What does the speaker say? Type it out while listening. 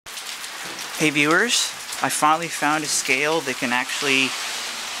Hey viewers, I finally found a scale that can actually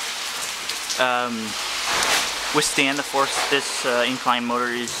withstand the force this incline motor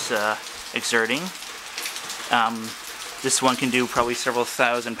is exerting. This one can do probably several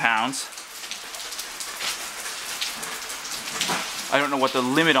thousand pounds. I don't know what the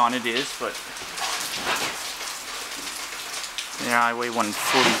limit on it is, but yeah, I weigh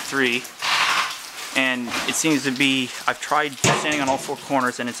 143. And it seems to be, I've tried standing on all four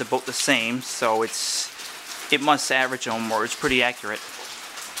corners and it's about the same, so it must average them, or it's pretty accurate.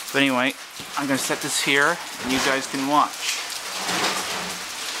 But anyway, I'm going to set this here and you guys can watch.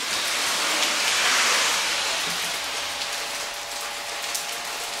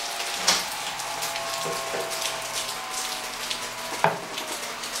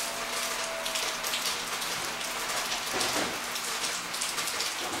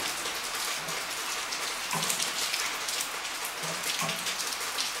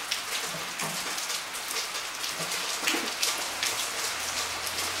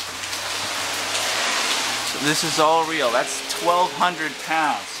 This is all real. That's 1,200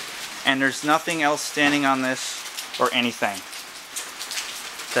 pounds. And there's nothing else standing on this or anything.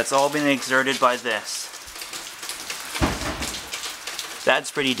 That's all been exerted by this.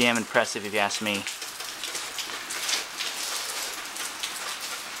 That's pretty damn impressive if you ask me.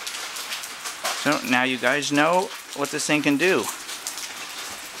 So now you guys know what this thing can do.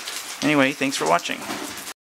 Anyway, thanks for watching.